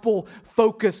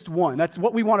gospel-focused one. That's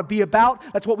what we want to be about.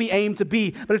 That's what we aim to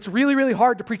be. But it's really, really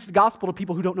hard to preach the gospel to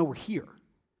people who don't know we're here.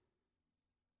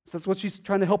 So that's what she's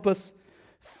trying to help us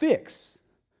fix.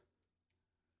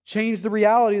 Change the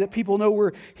reality that people know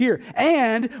we're here.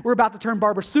 And we're about to turn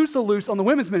Barbara Sousa loose on the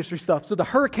women's ministry stuff. So the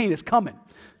hurricane is coming.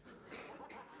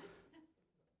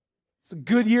 It's a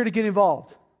good year to get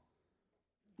involved.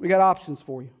 We got options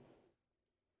for you.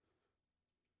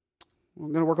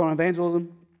 We're going to work on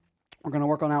evangelism. We're going to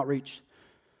work on outreach.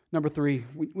 Number 3,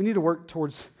 we need to work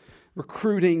towards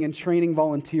recruiting and training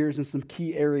volunteers in some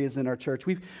key areas in our church.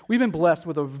 We've been blessed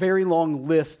with a very long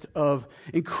list of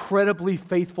incredibly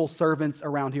faithful servants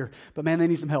around here, but man, they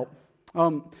need some help.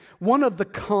 One of the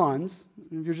cons,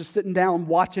 if you're just sitting down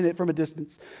watching it from a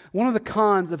distance, one of the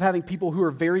cons of having people who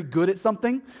are very good at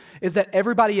something is that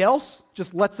everybody else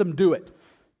just lets them do it.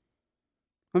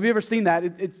 Have you ever seen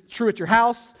that? It's true at your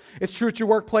house, it's true at your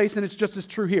workplace, and it's just as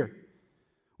true here.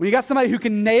 When you got somebody who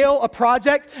can nail a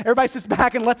project, everybody sits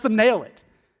back and lets them nail it.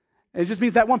 And it just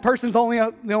means that one person's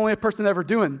the only person ever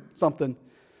doing something.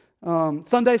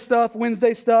 Sunday stuff,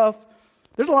 Wednesday stuff.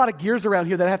 There's a lot of gears around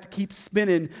here that have to keep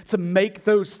spinning to make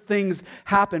those things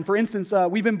happen. For instance,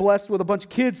 we've been blessed with a bunch of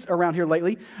kids around here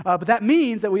lately, but that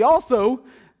means that we also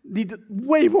need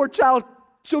way more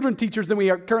children teachers than we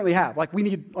currently have. Like we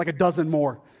need like a dozen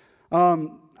more.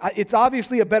 It's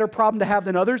obviously a better problem to have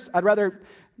than others. I'd rather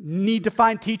need to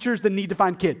find teachers than need to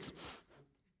find kids.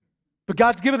 But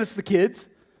God's given us the kids,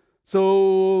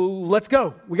 so let's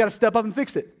go. We got to step up and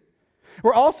fix it.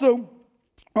 We're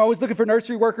always looking for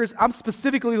nursery workers. I'm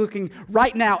specifically looking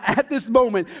right now at this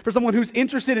moment for someone who's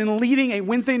interested in leading a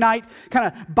Wednesday night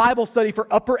kind of Bible study for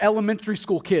upper elementary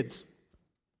school kids.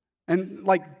 And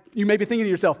like you may be thinking to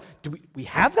yourself, do we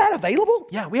have that available?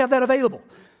 Yeah, we have that available.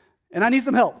 And I need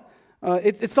some help.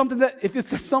 It's something that, if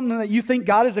it's something that you think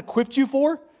God has equipped you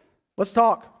for, let's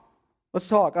talk. Let's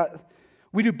talk.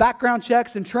 We do background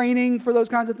checks and training for those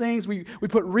kinds of things. We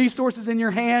put resources in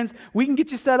your hands. We can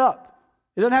get you set up.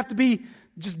 It doesn't have to be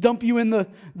just dump you in the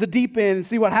deep end and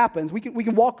see what happens. We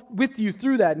can walk with you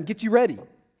through that and get you ready.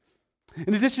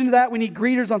 In addition to that, we need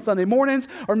greeters on Sunday mornings,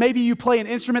 or maybe you play an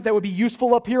instrument that would be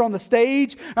useful up here on the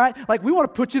stage, all right? Like, we want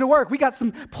to put you to work. We got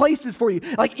some places for you.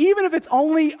 Like, even if it's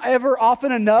only ever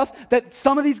often enough that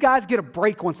some of these guys get a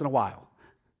break once in a while.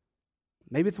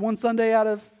 Maybe it's one Sunday out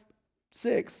of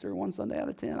 6 or one Sunday out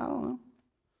of 10. I don't know.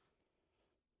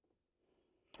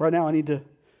 Right now, I need to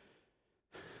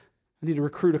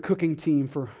recruit a cooking team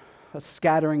for a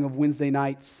scattering of Wednesday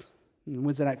nights and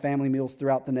Wednesday night family meals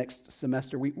throughout the next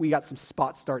semester. We got some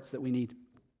spot starts that we need.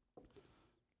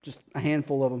 Just a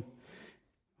handful of them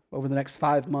over the next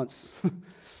 5 months. I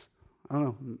don't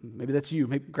know. Maybe that's you.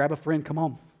 Maybe grab a friend, come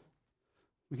home.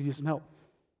 We could use some help.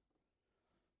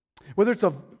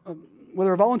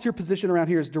 Whether a volunteer position around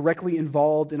here is directly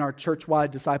involved in our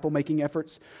church-wide disciple-making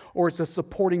efforts, or it's a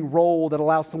supporting role that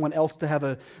allows someone else to have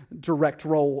a direct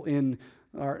role in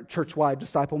our church-wide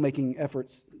disciple-making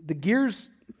efforts, the gears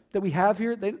that we have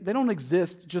here, they don't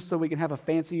exist just so we can have a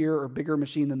fancier or bigger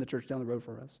machine than the church down the road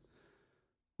for us.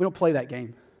 We don't play that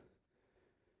game.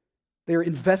 They are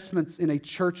investments in a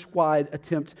church-wide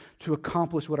attempt to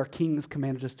accomplish what our King has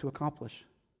commanded us to accomplish.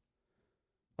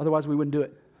 Otherwise, we wouldn't do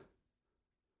it.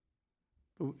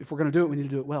 If we're going to do it, we need to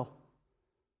do it well.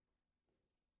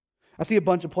 I see a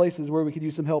bunch of places where we could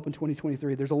use some help in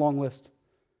 2023. There's a long list.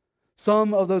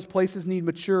 Some of those places need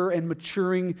mature and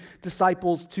maturing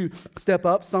disciples to step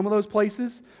up. Some of those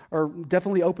places are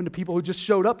definitely open to people who just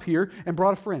showed up here and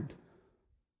brought a friend.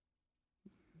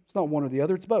 It's not one or the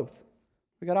other, it's both.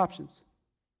 We got options.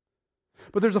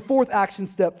 But there's a fourth action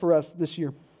step for us this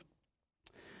year.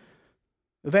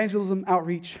 Evangelism,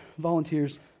 outreach,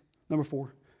 volunteers. Number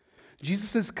 4.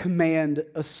 Jesus' command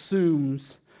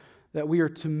assumes that we are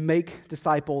to make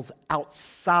disciples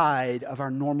outside of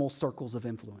our normal circles of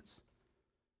influence.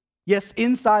 Yes,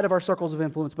 inside of our circles of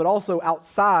influence, but also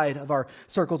outside of our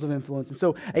circles of influence. And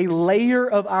so a layer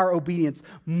of our obedience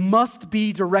must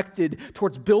be directed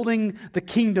towards building the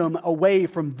kingdom away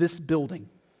from this building.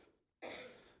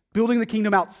 Building the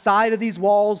kingdom outside of these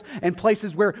walls and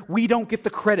places where we don't get the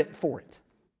credit for it.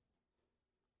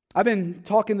 I've been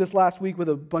talking this last week with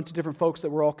a bunch of different folks that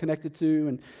we're all connected to,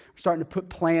 and we're starting to put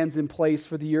plans in place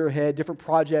for the year ahead, different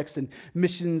projects and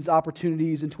missions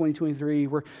opportunities in 2023.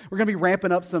 We're going to be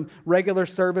ramping up some regular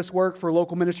service work for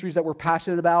local ministries that we're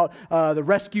passionate about, the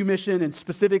rescue mission and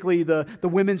specifically the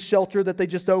women's shelter that they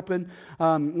just opened.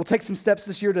 We'll take some steps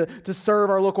this year to serve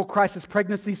our local crisis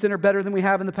pregnancy center better than we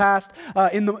have in the past.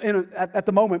 At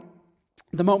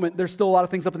the moment, there's still a lot of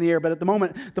things up in the air, but at the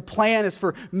moment, the plan is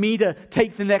for me to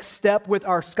take the next step with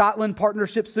our Scotland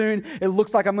partnership soon. It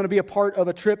looks like I'm going to be a part of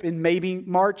a trip in maybe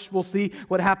March. We'll see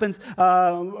what happens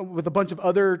with a bunch of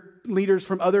other leaders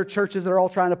from other churches that are all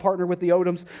trying to partner with the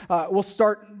Odoms. We'll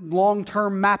start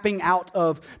long-term mapping out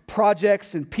of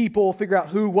projects and people, figure out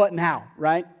who, what, and how,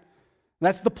 right?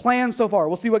 That's the plan so far.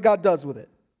 We'll see what God does with it.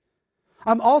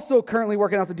 I'm also currently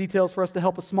working out the details for us to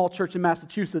help a small church in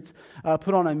Massachusetts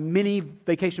put on a mini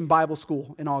vacation Bible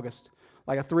school in August,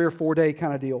 like a 3 or 4 day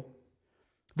kind of deal.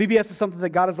 VBS is something that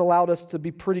God has allowed us to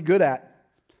be pretty good at.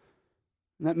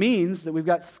 And that means that we've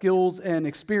got skills and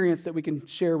experience that we can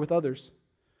share with others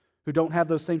who don't have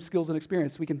those same skills and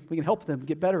experience. We can help them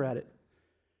get better at it.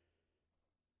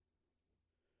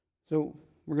 So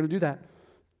we're going to do that.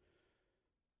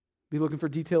 Be looking for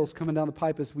details coming down the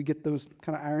pipe as we get those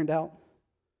kind of ironed out.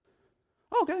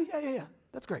 Okay, yeah.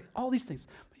 That's great. All these things.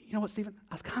 But you know what, Stephen?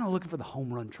 I was kind of looking for the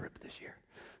home run trip this year.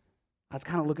 I was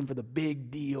kind of looking for the big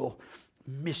deal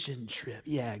mission trip.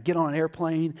 Yeah, get on an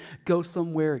airplane, go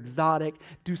somewhere exotic,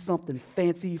 do something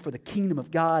fancy for the kingdom of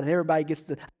God, and everybody gets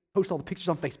to post all the pictures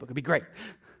on Facebook. It'd be great.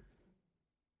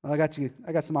 Well, I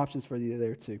got some options for you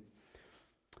there too.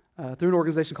 Through an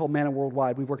organization called Manna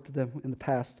Worldwide, we've worked with them in the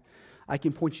past. I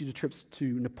can point you to trips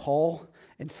to Nepal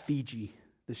and Fiji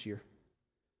this year.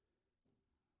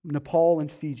 Nepal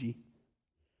and Fiji.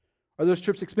 Are those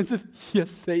trips expensive?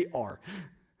 Yes, they are.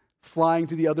 Flying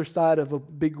to the other side of a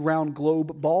big round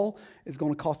globe ball is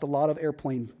going to cost a lot of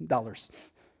airplane dollars.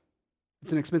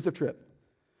 It's an expensive trip.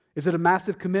 Is it a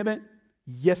massive commitment?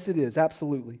 Yes, it is,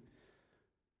 absolutely.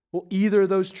 Will either of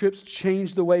those trips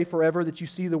change the way forever that you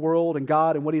see the world and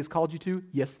God and what He has called you to?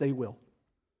 Yes, they will.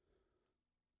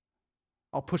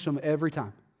 I'll push them every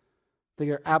time. They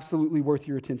are absolutely worth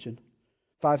your attention.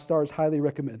 5 stars, highly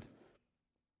recommend.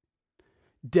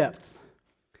 Depth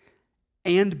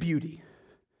and beauty.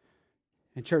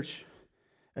 And church,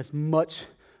 as much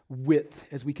width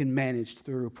as we can manage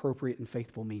through appropriate and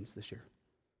faithful means this year.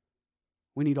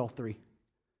 We need all three,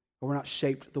 or we're not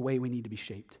shaped the way we need to be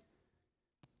shaped.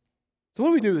 So what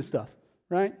do we do with this stuff,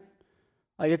 right?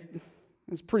 Like it's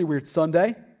a pretty weird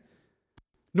Sunday.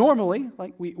 Normally,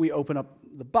 like we open up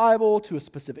the Bible to a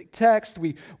specific text.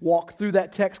 We walk through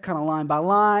that text kind of line by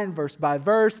line, verse by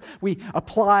verse. We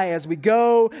apply as we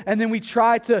go, and then we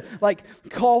try to like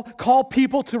call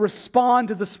people to respond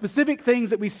to the specific things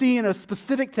that we see in a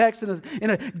specific text in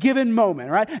a given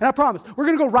moment, right? And I promise, we're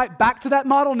going to go right back to that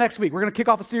model next week. We're going to kick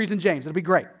off a series in James. It'll be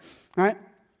great, all right?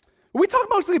 We talk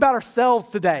mostly about ourselves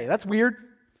today. That's weird.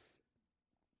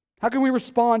 How can we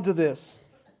respond to this?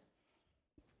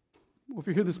 Well, if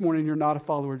you're here this morning and you're not a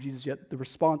follower of Jesus yet, the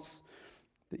response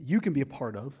that you can be a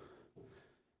part of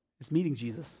is meeting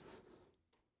Jesus.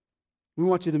 We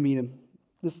want you to meet Him.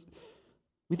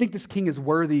 We think this King is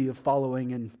worthy of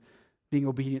following and being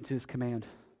obedient to His command.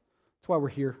 That's why we're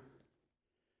here.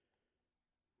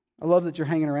 I love that you're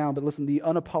hanging around, but listen, the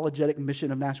unapologetic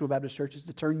mission of Nashville Baptist Church is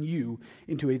to turn you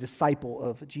into a disciple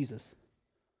of Jesus.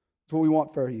 That's what we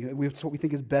want for you. It's what we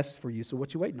think is best for you. So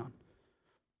what you waiting on?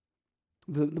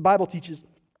 The Bible teaches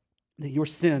that your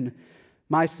sin,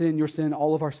 my sin, your sin,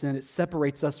 all of our sin, it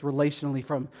separates us relationally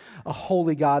from a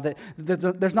holy God. That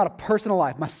there's not a person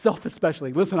alive, myself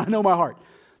especially. Listen, I know my heart.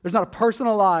 There's not a person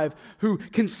alive who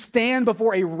can stand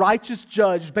before a righteous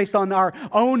judge based on our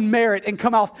own merit and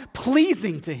come out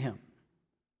pleasing to Him.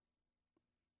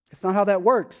 It's not how that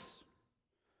works.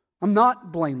 I'm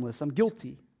not blameless. I'm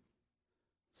guilty.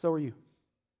 So are you.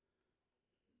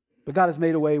 But God has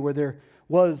made a way where there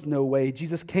was no way.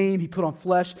 Jesus came, He put on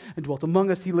flesh and dwelt among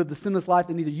us. He lived the sinless life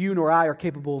that neither you nor I are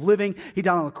capable of living. He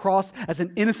died on the cross as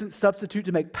an innocent substitute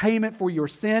to make payment for your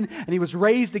sin, and He was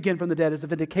raised again from the dead as a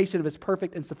vindication of His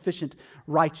perfect and sufficient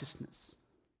righteousness.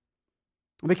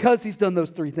 And because He's done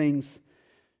those three things,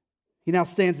 He now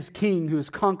stands as King who has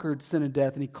conquered sin and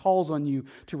death, and He calls on you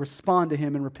to respond to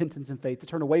Him in repentance and faith, to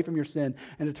turn away from your sin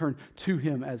and to turn to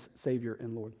Him as Savior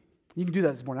and Lord. You can do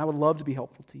that this morning. I would love to be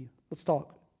helpful to you. Let's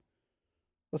talk.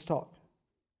 Let's talk.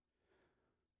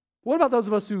 What about those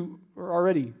of us who are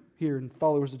already here and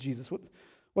followers of Jesus?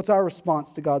 What's our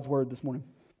response to God's word this morning?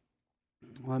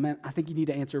 Well, man, I think you need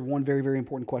to answer one very, very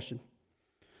important question.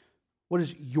 What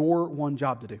is your one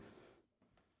job to do?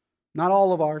 Not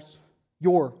all of ours.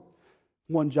 Your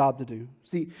one job to do.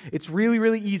 See, it's really,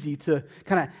 really easy to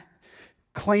kind of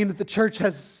claim that the church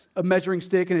has a measuring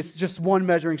stick and it's just one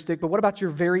measuring stick, but what about your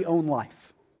very own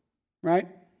life? Right?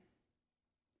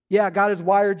 Yeah, God has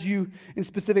wired you in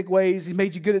specific ways. He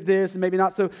made you good at this and maybe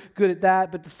not so good at that.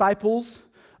 But disciples,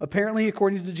 apparently,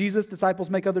 according to Jesus, disciples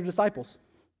make other disciples.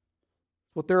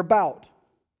 That's what they're about.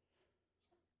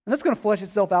 And that's going to flesh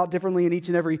itself out differently in each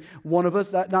and every one of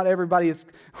us. Not everybody is,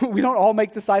 we don't all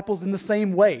make disciples in the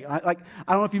same way. I don't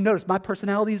know if you've noticed, my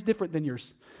personality is different than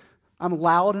yours. I'm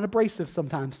loud and abrasive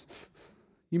sometimes.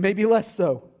 You may be less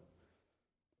so.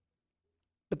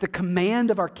 But the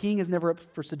command of our King is never up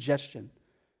for suggestion.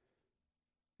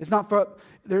 It's not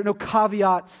there are no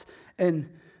caveats and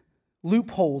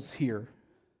loopholes here.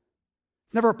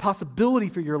 It's never a possibility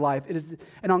for your life. It is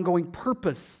an ongoing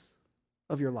purpose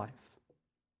of your life.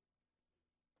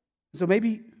 So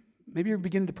maybe you're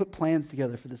beginning to put plans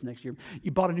together for this next year.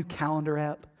 You bought a new calendar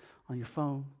app on your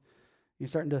phone. You're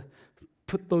starting to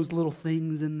put those little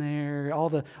things in there, all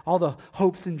the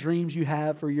hopes and dreams you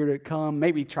have for a year to come,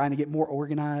 maybe trying to get more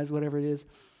organized, whatever it is.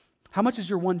 How much is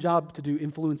your one job to do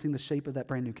influencing the shape of that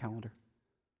brand new calendar?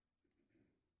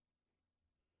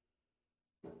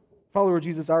 Follower of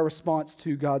Jesus, our response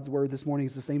to God's word this morning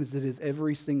is the same as it is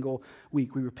every single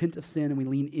week. We repent of sin and we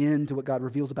lean into what God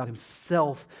reveals about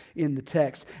himself in the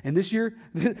text. And this year,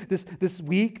 this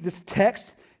week, this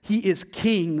text, he is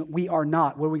king, we are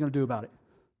not. What are we going to do about it?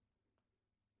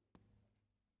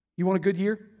 You want a good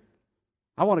year?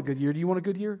 I want a good year. Do you want a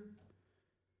good year?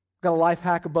 I've got a life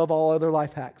hack above all other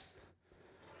life hacks.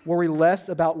 Worry less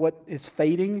about what is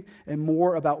fading and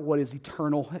more about what is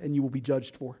eternal and you will be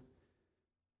judged for.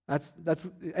 That's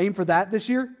aim for that this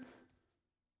year.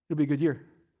 It'll be a good year.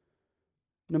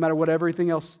 No matter what everything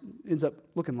else ends up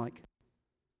looking like.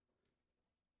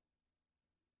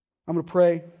 I'm going to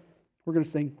pray. We're going to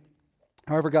sing.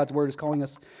 However God's word is calling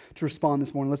us to respond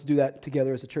this morning. Let's do that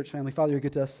together as a church family. Father, you're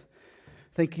good to us.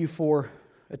 Thank you for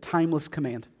a timeless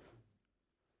command.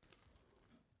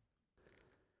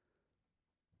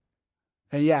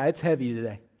 And yeah, it's heavy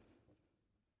today.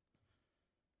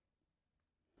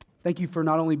 Thank you for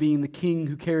not only being the king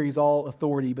who carries all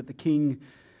authority, but the king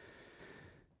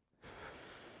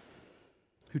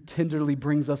who tenderly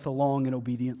brings us along in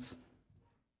obedience.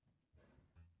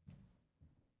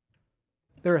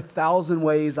 There are 1,000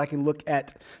 ways I can look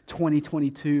at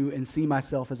 2022 and see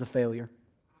myself as a failure.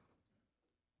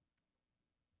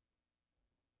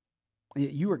 And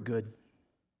yet you are good.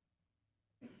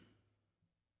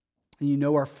 And you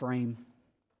know our frame.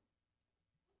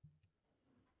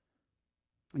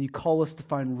 And you call us to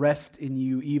find rest in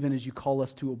you, even as you call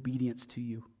us to obedience to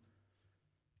you.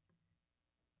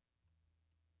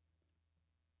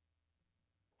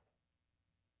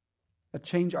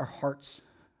 Change our hearts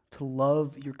to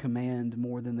love your command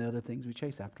more than the other things we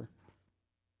chase after.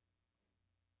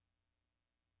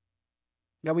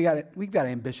 Yeah, we've got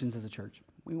ambitions as a church.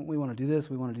 We want to do this,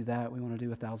 we want to do that, we want to do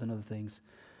 1,000 other things.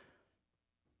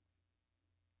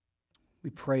 We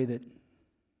pray that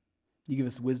you give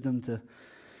us wisdom to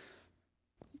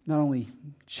not only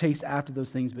chase after those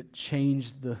things, but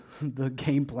change the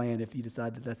game plan if you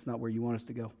decide that that's not where you want us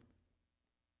to go.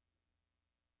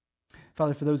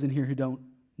 Father, for those in here who don't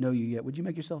know you yet, would you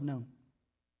make yourself known?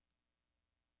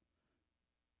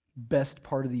 Best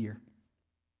part of the year.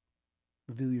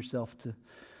 Reveal yourself to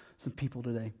some people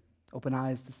today. Open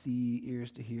eyes to see,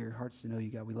 ears to hear, hearts to know you,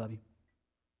 God. We love you.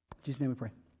 In Jesus' name we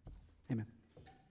pray. Amen.